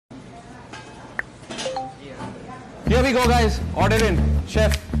Here we go, guys. Order in.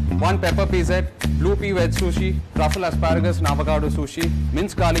 Chef, 1 pepper PZ, blue pea veg sushi, truffle asparagus and avocado sushi,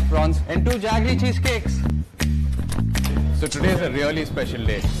 minced garlic prawns, and 2 jaggery cheesecakes. So today is a really special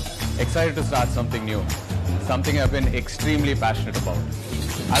day. Excited to start something new. Something I've been extremely passionate about.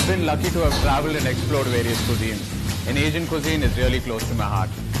 I've been lucky to have traveled and explored various cuisines. And Asian cuisine is really close to my heart.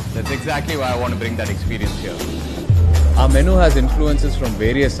 That's exactly why I want to bring that experience here. Our menu has influences from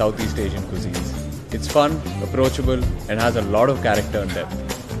various Southeast Asian cuisines. It's fun, approachable, and has a lot of character and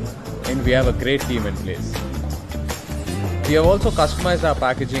depth. And we have a great team in place. We have also customized our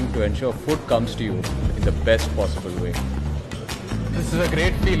packaging to ensure food comes to you in the best possible way. This is a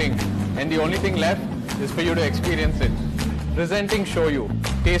great feeling, and the only thing left is for you to experience it. Presenting Shoyu,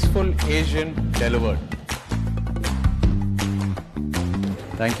 tasteful Asian delivered.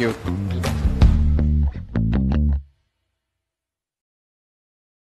 Thank you.